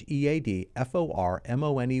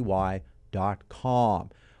 aheadformoney.com.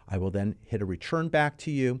 I will then hit a return back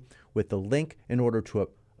to you with the link in order to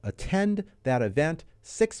attend that event,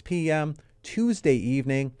 6 p.m. Tuesday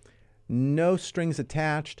evening. No strings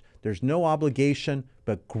attached. There's no obligation,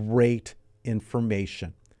 but great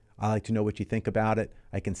information. I like to know what you think about it.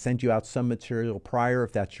 I can send you out some material prior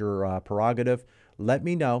if that's your prerogative. Let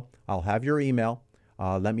me know. I'll have your email.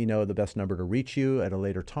 Let me know the best number to reach you at a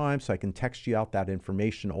later time so I can text you out that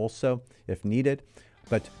information also if needed.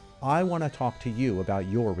 But I want to talk to you about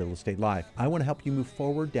your real estate life. I want to help you move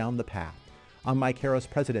forward down the path. I'm Mike Harris,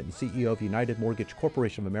 President and CEO of United Mortgage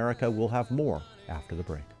Corporation of America. We'll have more after the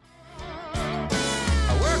break.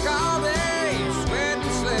 I work all day, sweat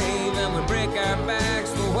and slave, and we break our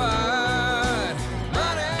backs for what?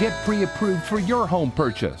 Money. Get pre-approved for your home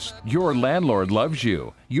purchase. Your landlord loves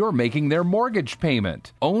you. You're making their mortgage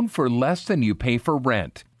payment. Own for less than you pay for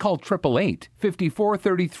rent. Call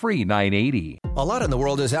 888-543-3980. A lot in the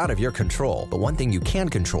world is out of your control, but one thing you can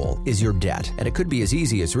control is your debt. And it could be as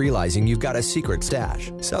easy as realizing you've got a secret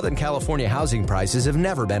stash. Southern California housing prices have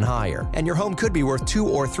never been higher, and your home could be worth 2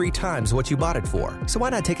 or 3 times what you bought it for. So why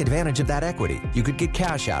not take advantage of that equity? You could get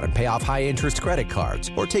cash out and pay off high-interest credit cards,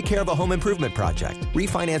 or take care of a home improvement project.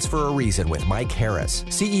 Refinance for a reason with Mike Harris,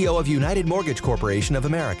 CEO of United Mortgage Corporation of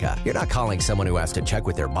America. You're not calling someone who has to check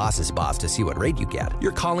with their boss's boss to see what rate you get.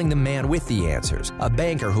 You're calling the man with the answers, a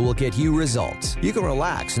banker who will get you results. You can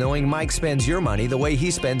relax knowing Mike spends your money the way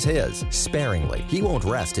he spends his, sparingly. He won't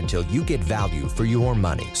rest until you get value for your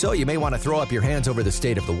money. So you may want to throw up your hands over the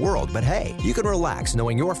state of the world, but hey, you can relax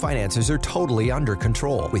knowing your finances are totally under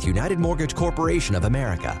control with United Mortgage Corporation of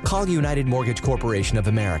America. Call United Mortgage Corporation of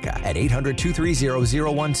America at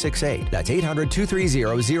 800-230-0168. That's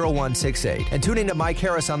 800-230-0168. And tune in to Mike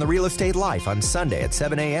Harris on the Real Estate Life on Sunday at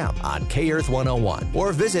 7 a.m. on K-Earth 101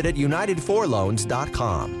 or visit at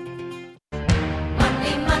unitedforloans.com.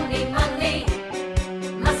 Money, money, money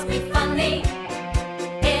must be funny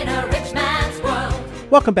in a rich man's world.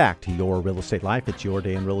 Welcome back to Your Real Estate Life. It's your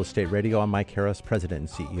day in real estate radio. I'm Mike Harris, President and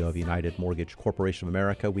CEO of United Mortgage Corporation of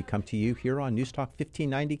America. We come to you here on News Talk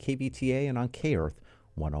 1590 KVTA and on K-Earth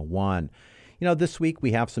 101. You know, this week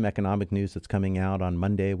we have some economic news that's coming out. On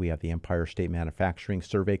Monday, we have the Empire State Manufacturing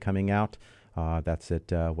Survey coming out. That's at,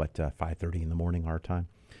 5:30 in the morning our time.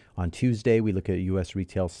 On Tuesday, we look at U.S.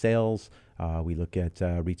 retail sales. We look at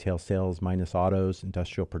retail sales minus autos,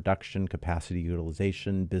 industrial production, capacity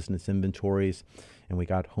utilization, business inventories, and we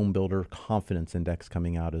got home builder confidence index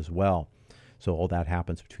coming out as well. So all that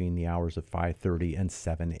happens between the hours of 5:30 and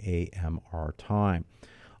 7 a.m. our time.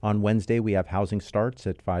 On Wednesday, we have housing starts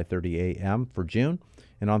at 5:30 a.m. for June.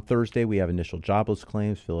 And on Thursday, we have initial jobless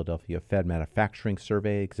claims, Philadelphia Fed manufacturing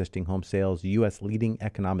survey, existing home sales, U.S. leading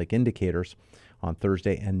economic indicators on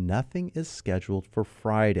Thursday, and nothing is scheduled for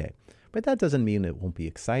Friday. But that doesn't mean it won't be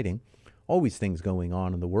exciting. Always things going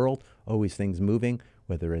on in the world, always things moving,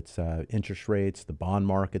 whether it's interest rates, the bond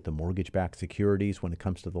market, the mortgage-backed securities. When it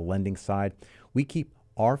comes to the lending side, we keep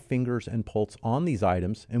our fingers and pulse on these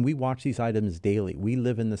items, and we watch these items daily. We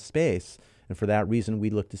live in the space, and for that reason,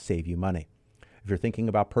 we look to save you money. If you're thinking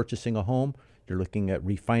about purchasing a home, you're looking at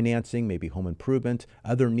refinancing, maybe home improvement,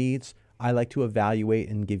 other needs, I like to evaluate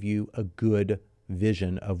and give you a good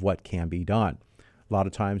vision of what can be done. A lot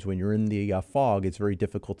of times when you're in the fog, it's very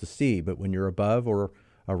difficult to see, but when you're above or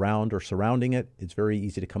around or surrounding it, it's very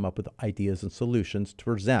easy to come up with ideas and solutions to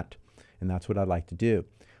present, and that's what I like to do.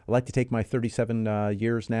 I like to take my 37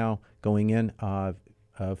 years now going in of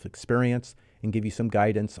experience and give you some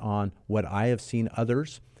guidance on what I have seen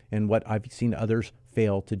others and what I've seen others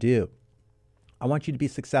fail to do. I want you to be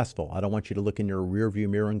successful. I don't want you to look in your rearview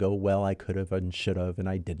mirror and go, well, I could have and should have and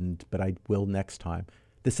I didn't, but I will next time.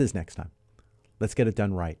 This is next time. Let's get it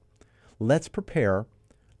done right. Let's prepare.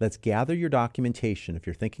 Let's gather your documentation. If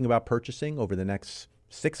you're thinking about purchasing over the next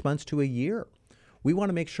 6 months to a year, we want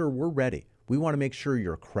to make sure we're ready. We want to make sure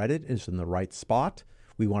your credit is in the right spot.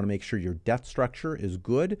 We want to make sure your debt structure is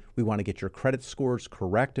good. We want to get your credit scores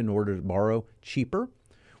correct in order to borrow cheaper.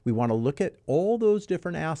 We want to look at all those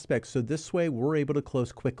different aspects so this way we're able to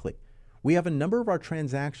close quickly. We have a number of our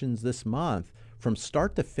transactions this month. From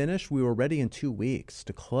start to finish, we were ready in 2 weeks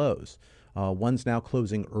to close. One's now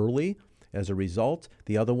closing early as a result.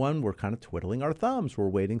 The other one, we're kind of twiddling our thumbs. We're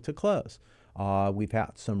waiting to close. We've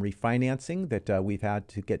had some refinancing that we've had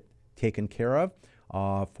to get taken care of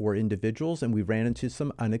for individuals, and we ran into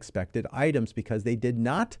some unexpected items because they did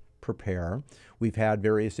not prepare. We've had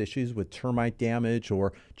various issues with termite damage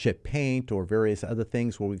or chip paint or various other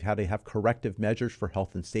things where we've had to have corrective measures for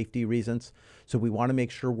health and safety reasons. So we want to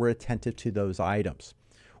make sure we're attentive to those items.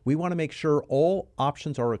 We want to make sure all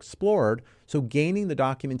options are explored, so gaining the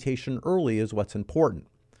documentation early is what's important.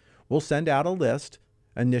 We'll send out a list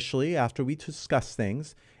initially after we discuss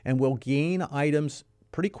things, and we'll gain items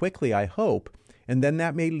pretty quickly, I hope, and then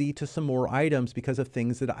that may lead to some more items because of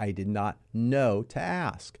things that I did not know to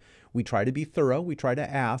ask. We try to be thorough, we try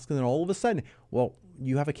to ask, and then all of a sudden, well,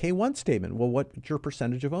 you have a K1 statement. Well, what's your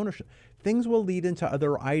percentage of ownership? Things will lead into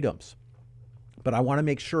other items. But I want to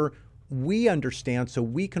make sure we understand so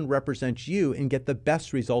we can represent you and get the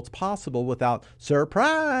best results possible without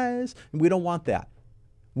surprise. And we don't want that.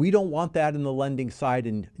 We don't want that in the lending side,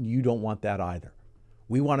 and you don't want that either.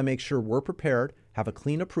 We want to make sure we're prepared, have a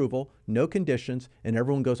clean approval, no conditions, and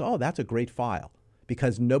everyone goes, oh, that's a great file,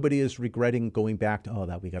 because nobody is regretting going back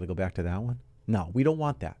to, we got to go back to that one. No, we don't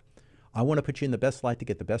want that. I want to put you in the best light to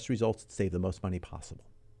get the best results and save the most money possible.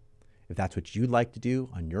 If that's what you'd like to do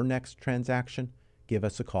on your next transaction, give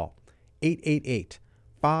us a call.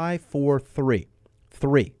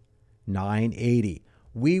 888-543-3980.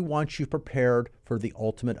 We want you prepared for the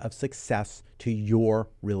ultimate of success to your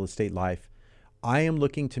real estate life. I am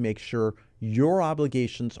looking to make sure your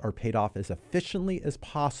obligations are paid off as efficiently as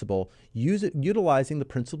possible, utilizing the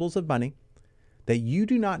principles of money that you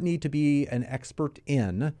do not need to be an expert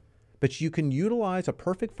in, but you can utilize a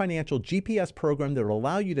perfect financial GPS program that will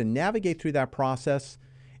allow you to navigate through that process,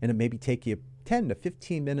 and it maybe take you 10 to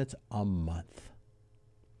 15 minutes a month.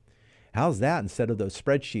 How's that instead of those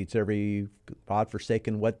spreadsheets every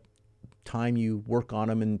godforsaken what time you work on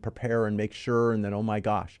them and prepare and make sure, and then, oh my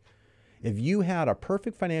gosh. If you had a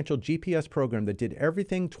perfect financial GPS program that did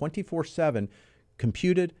everything 24/7,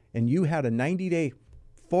 computed, and you had a 90-day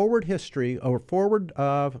forward history or forward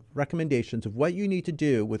recommendations of what you need to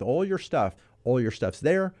do with all your stuff's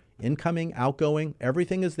there, incoming, outgoing,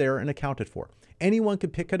 everything is there and accounted for. Anyone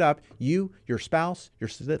can pick it up, you, your spouse, your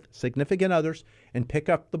significant others, and pick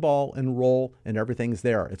up the ball and roll, and everything's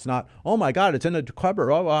there. It's not, oh my God, it's in a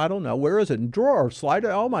cupboard. Oh, I don't know. Where is it? Drawer, slide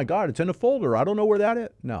it. Oh my God, it's in a folder. I don't know where that is.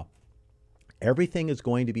 No. Everything is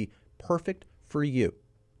going to be perfect for you.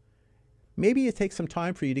 Maybe it takes some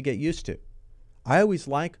time for you to get used to. I always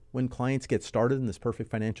like when clients get started in this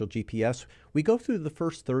perfect financial GPS, we go through the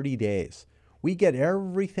first 30 days. We get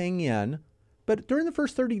everything in, but during the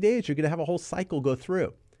first 30 days, you're going to have a whole cycle go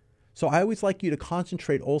through. So I always like you to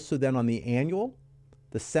concentrate also then on the annual,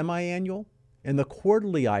 the semi-annual, and the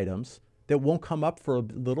quarterly items that won't come up for a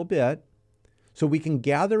little bit, so we can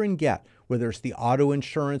gather and get, whether it's the auto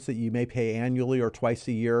insurance that you may pay annually or twice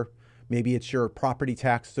a year. Maybe it's your property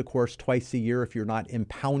taxes, of course, twice a year if you're not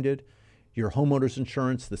impounded. Your homeowner's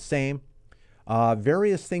insurance, the same.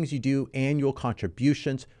 various things you do, annual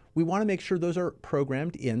contributions. We want to make sure those are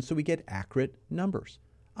programmed in so we get accurate numbers.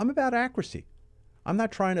 I'm about accuracy. I'm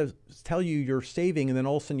not trying to tell you you're saving and then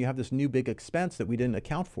all of a sudden you have this new big expense that we didn't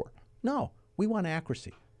account for. No, we want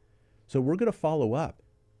accuracy. So we're going to follow up.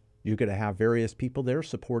 You're going to have various people there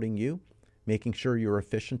supporting you, making sure you're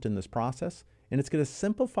efficient in this process, and it's going to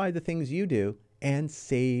simplify the things you do and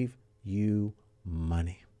save you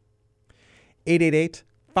money.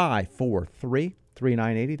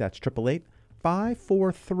 888-543-3980. That's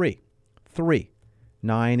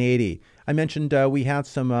 888-543-3980. I mentioned we had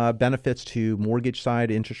some benefits to mortgage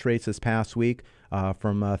side interest rates this past week.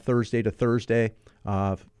 From Thursday to Thursday,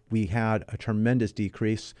 we had a tremendous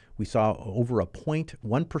decrease. We saw over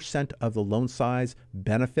 1% of the loan size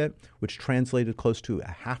benefit, which translated close to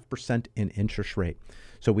 0.5% in interest rate.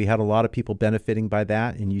 So we had a lot of people benefiting by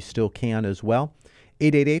that, and you still can as well.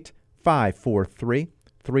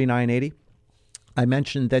 888-543-3980. I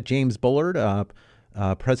mentioned that James Bullard,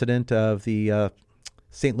 president of the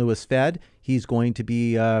St. Louis Fed, he's going to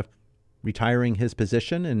be retiring his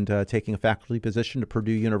position and taking a faculty position at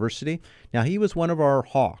Purdue University. Now, he was one of our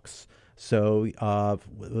hawks, so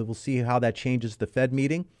we'll see how that changes the Fed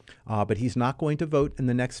meeting, but he's not going to vote in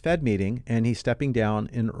the next Fed meeting, and he's stepping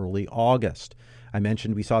down in early August. I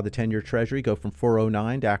mentioned we saw the 10-year Treasury go from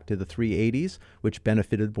 409 back to the 380s, which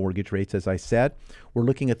benefited mortgage rates, as I said. We're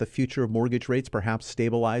looking at the future of mortgage rates perhaps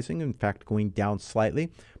stabilizing, in fact, going down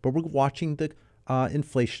slightly, but we're watching the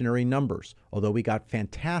inflationary numbers. Although we got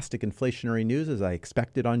fantastic inflationary news, as I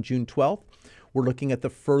expected on June 12th, we're looking at the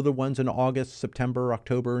further ones in August, September,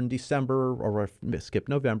 October, and December, or I skipped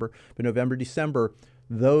November, but November, December.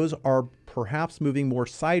 Those are perhaps moving more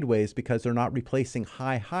sideways because they're not replacing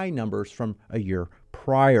high numbers from a year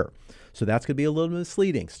prior. So that's going to be a little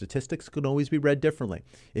misleading. Statistics can always be read differently.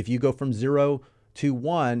 If you go from 0 to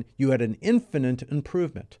 1, you had an infinite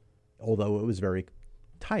improvement, although it was very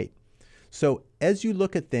tight. So as you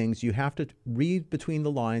look at things, you have to read between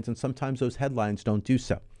the lines, and sometimes those headlines don't do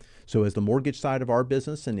so. So as the mortgage side of our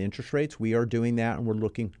business and interest rates, we are doing that, and we're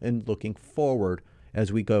looking forward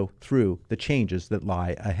as we go through the changes that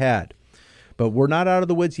lie ahead. But we're not out of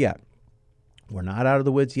the woods yet. We're not out of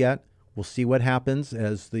the woods yet. We'll see what happens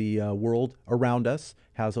as the world around us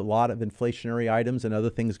has a lot of inflationary items and other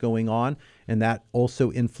things going on, and that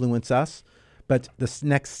also influence us. But the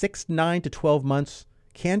next 6, 9 to 12 months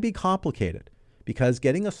can be complicated because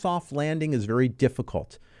getting a soft landing is very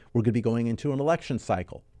difficult. We're going to be going into an election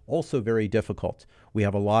cycle, also very difficult. We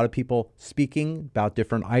have a lot of people speaking about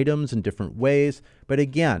different items in different ways, but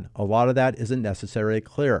again, a lot of that isn't necessarily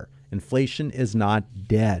clear. Inflation is not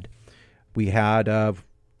dead. We had the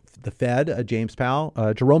Fed,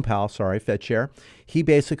 Jerome Powell, Fed chair. He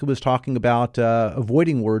basically was talking about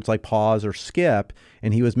avoiding words like pause or skip,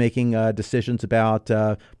 and he was making decisions about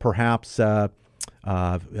perhaps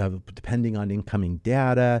depending on incoming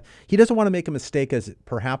data. He doesn't want to make a mistake, as it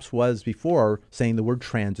perhaps was before, saying the word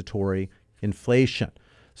transitory inflation.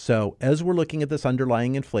 So as we're looking at this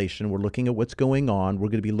underlying inflation, we're looking at what's going on. We're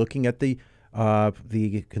going to be looking at the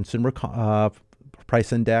consumer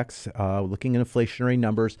price index, looking at inflationary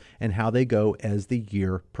numbers and how they go as the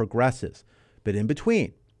year progresses. But in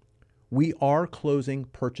between, we are closing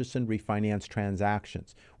purchase and refinance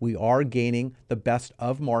transactions. We are gaining the best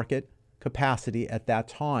of market capacity at that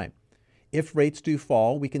time. If rates do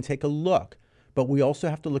fall, we can take a look, but we also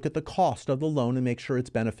have to look at the cost of the loan and make sure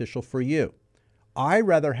it's beneficial for you. I'd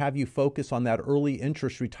rather have you focus on that early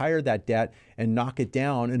interest, retire that debt, and knock it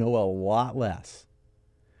down and owe a lot less.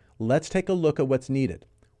 Let's take a look at what's needed.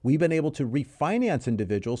 We've been able to refinance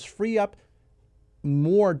individuals, free up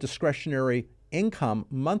more discretionary income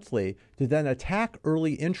monthly to then attack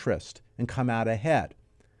early interest and come out ahead.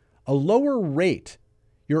 A lower rate,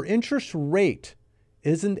 your interest rate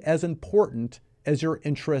isn't as important as your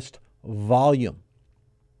interest volume.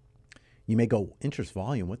 You may go, interest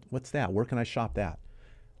volume, what's that? Where can I shop that?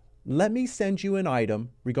 Let me send you an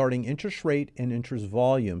item regarding interest rate and interest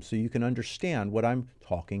volume so you can understand what I'm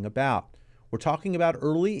talking about. We're talking about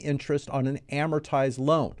early interest on an amortized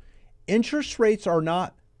loan. Interest rates are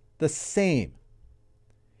not the same.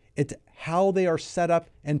 It's how they are set up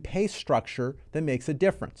and pay structure that makes a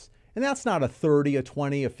difference. And that's not a 30, a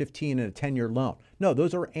 20, a 15, and a 10-year loan. No,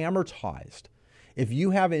 those are amortized. If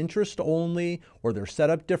you have interest only or they're set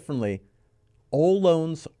up differently, all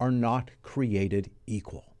loans are not created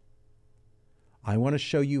equal. I want to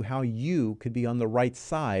show you how you could be on the right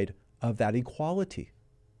side of that equality.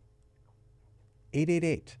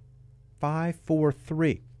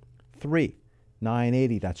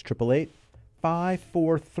 888-543-3980. That's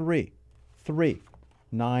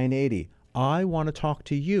 888-543-3980. I want to talk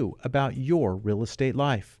to you about your real estate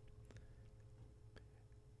life.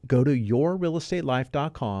 Go to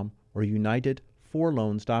yourrealestatelife.com or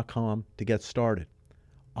unitedforloans.com to get started.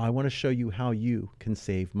 I want to show you how you can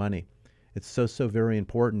save money. It's so very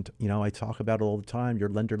important. You know, I talk about it all the time. Your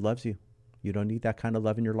lender loves you. You don't need that kind of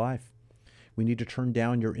love in your life. We need to turn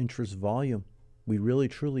down your interest volume. We really,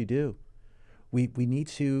 truly do. We need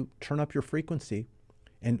to turn up your frequency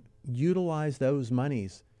and utilize those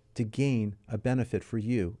monies to gain a benefit for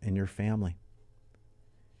you and your family.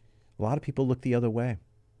 A lot of people look the other way.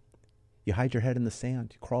 You hide your head in the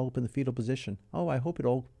sand. You crawl up in the fetal position. Oh, I hope it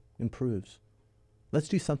all improves. Let's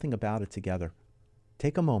do something about it together.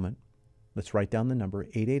 Take a moment. Let's write down the number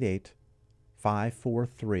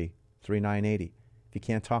 888-543-3980. If you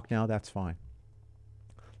can't talk now, that's fine.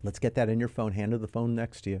 Let's get that in your phone. Hand to the phone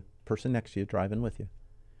next to you, person next to you, driving with you.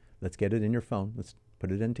 Let's get it in your phone. Let's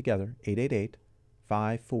put it in together.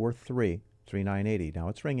 888-543-3980. Now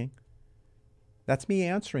it's ringing. That's me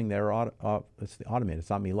answering there. It's the automated. It's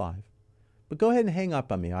not me live. But go ahead and hang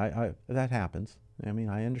up on me. That happens. I mean,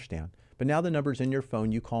 I understand. But now the number's in your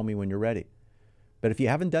phone. You call me when you're ready. But if you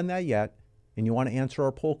haven't done that yet, and you want to answer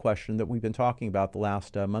our poll question that we've been talking about the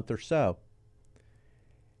last month or so,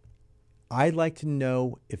 I'd like to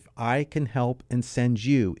know if I can help and send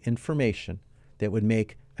you information that would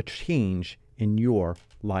make a change in your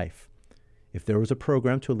life. If there was a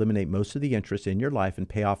program to eliminate most of the interest in your life and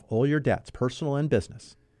pay off all your debts, personal and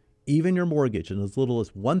business, even your mortgage in as little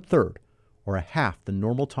as 1/3 or a half the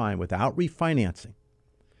normal time without refinancing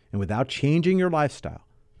and without changing your lifestyle,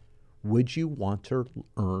 would you want to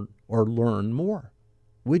earn or learn more?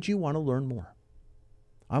 Would you want to learn more?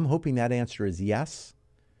 I'm hoping that answer is yes.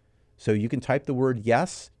 So you can type the word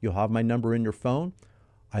yes. You'll have my number in your phone.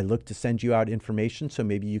 I look to send you out information, so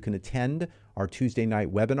maybe you can attend our Tuesday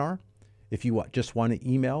night webinar. If you just want to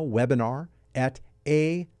email webinar at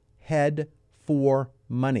aheadformoney,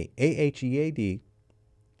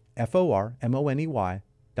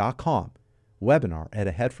 aheadformoney.com, webinar at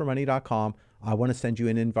aheadformoney.com. I want to send you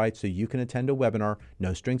an invite so you can attend a webinar,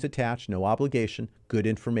 no strings attached, no obligation, good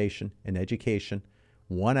information and education,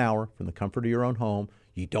 1 hour from the comfort of your own home.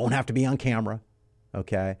 You don't have to be on camera,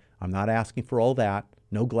 okay? I'm not asking for all that,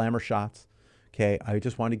 no glamour shots, okay? I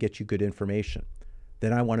just want to get you good information.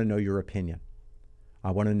 Then I want to know your opinion.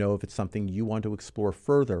 I want to know if it's something you want to explore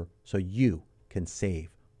further so you can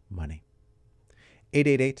save money.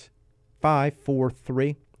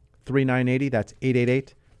 888-543-3980. That's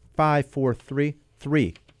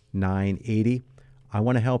 888-543-3980. I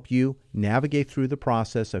want to help you navigate through the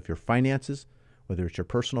process of your finances, whether it's your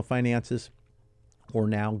personal finances or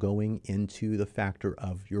now going into the factor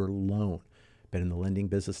of your loan. Been in the lending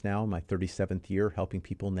business now, my 37th year, helping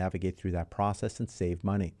people navigate through that process and save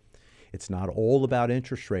money. It's not all about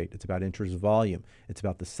interest rate. It's about interest volume. It's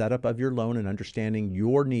about the setup of your loan and understanding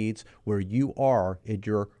your needs where you are in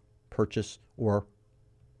your purchase or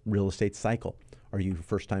real estate cycle. Are you a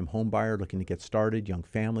first-time home buyer looking to get started, young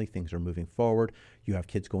family, things are moving forward, you have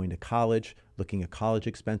kids going to college, looking at college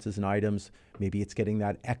expenses and items, maybe it's getting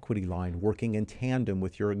that equity line, working in tandem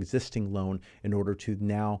with your existing loan in order to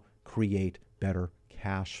now create better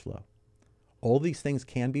cash flow. All these things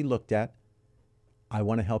can be looked at. I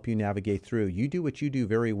want to help you navigate through. You do what you do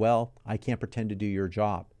very well. I can't pretend to do your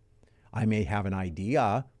job. I may have an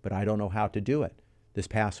idea, but I don't know how to do it. This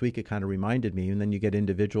past week, it kind of reminded me, and then you get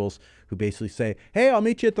individuals who basically say, hey, I'll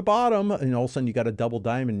meet you at the bottom, and all of a sudden you got a double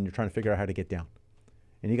diamond and you're trying to figure out how to get down.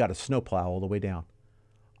 And you got a snowplow all the way down.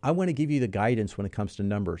 I want to give you the guidance when it comes to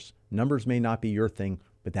numbers. Numbers may not be your thing,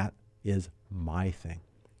 but that is my thing.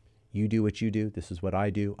 You do what you do. This is what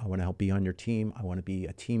I do. I want to help be on your team. I want to be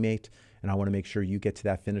a teammate, and I want to make sure you get to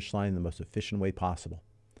that finish line in the most efficient way possible.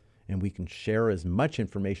 And we can share as much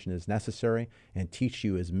information as necessary and teach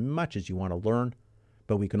you as much as you want to learn,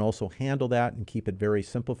 but we can also handle that and keep it very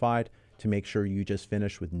simplified to make sure you just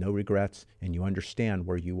finish with no regrets and you understand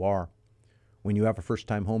where you are. When you have a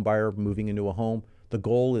first-time home buyer moving into a home, the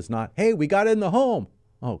goal is not, hey, we got in the home.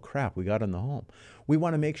 Oh, crap, we got in the home. We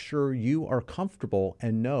want to make sure you are comfortable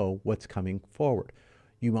and know what's coming forward.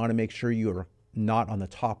 You want to make sure you are not on the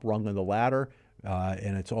top rung of the ladder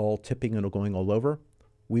and it's all tipping and going all over.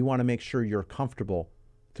 We want to make sure you're comfortable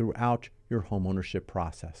throughout your homeownership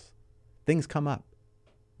process. Things come up.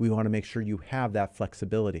 We want to make sure you have that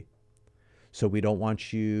flexibility. So we don't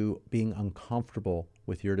want you being uncomfortable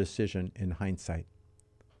with your decision in hindsight.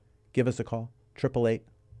 Give us a call,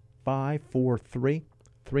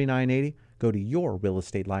 888-543-3980. Go to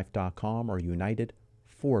yourrealestatelife.com or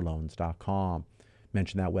unitedforloans.com.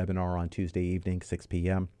 Mention that webinar on Tuesday evening, 6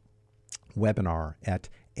 p.m. Webinar at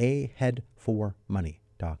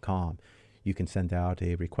aheadformoney.com. You can send out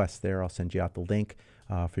a request there. I'll send you out the link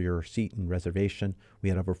for your seat and reservation. We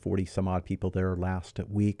had over 40 some odd people there last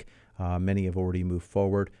week. Many have already moved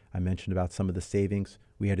forward. I mentioned about some of the savings.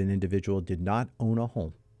 We had an individual who did not own a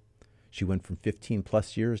home. She went from 15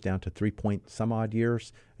 plus years down to 3 point some odd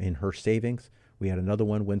years in her savings. We had another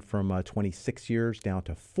one went from 26 years down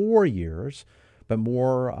to 4 years. But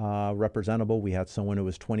more representable, we had someone who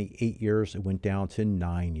was 28 years. It went down to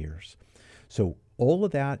 9 years. So all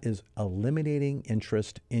of that is eliminating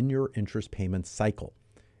interest in your interest payment cycle.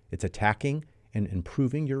 It's attacking and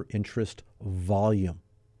improving your interest volume.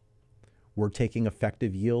 We're taking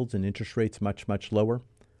effective yields and interest rates much, much lower.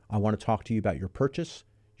 I want to talk to you about your purchase,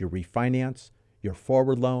 your refinance, your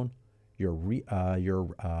forward loan, your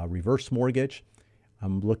reverse mortgage.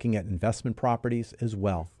 I'm looking at investment properties as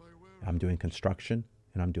well. I'm doing construction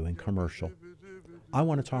and I'm doing commercial. I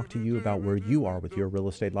want to talk to you about where you are with your real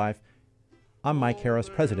estate life. I'm Mike Harris,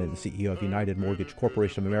 President and CEO of United Mortgage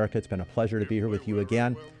Corporation of America. It's been a pleasure to be here with you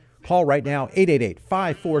again. Call right now,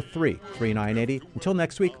 888-543-3980. Until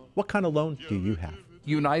next week, what kind of loan do you have?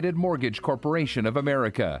 United Mortgage Corporation of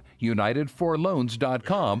America,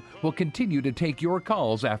 UnitedForLoans.com, will continue to take your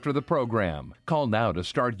calls after the program. Call now to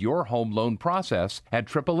start your home loan process at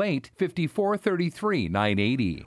 888-543-3980.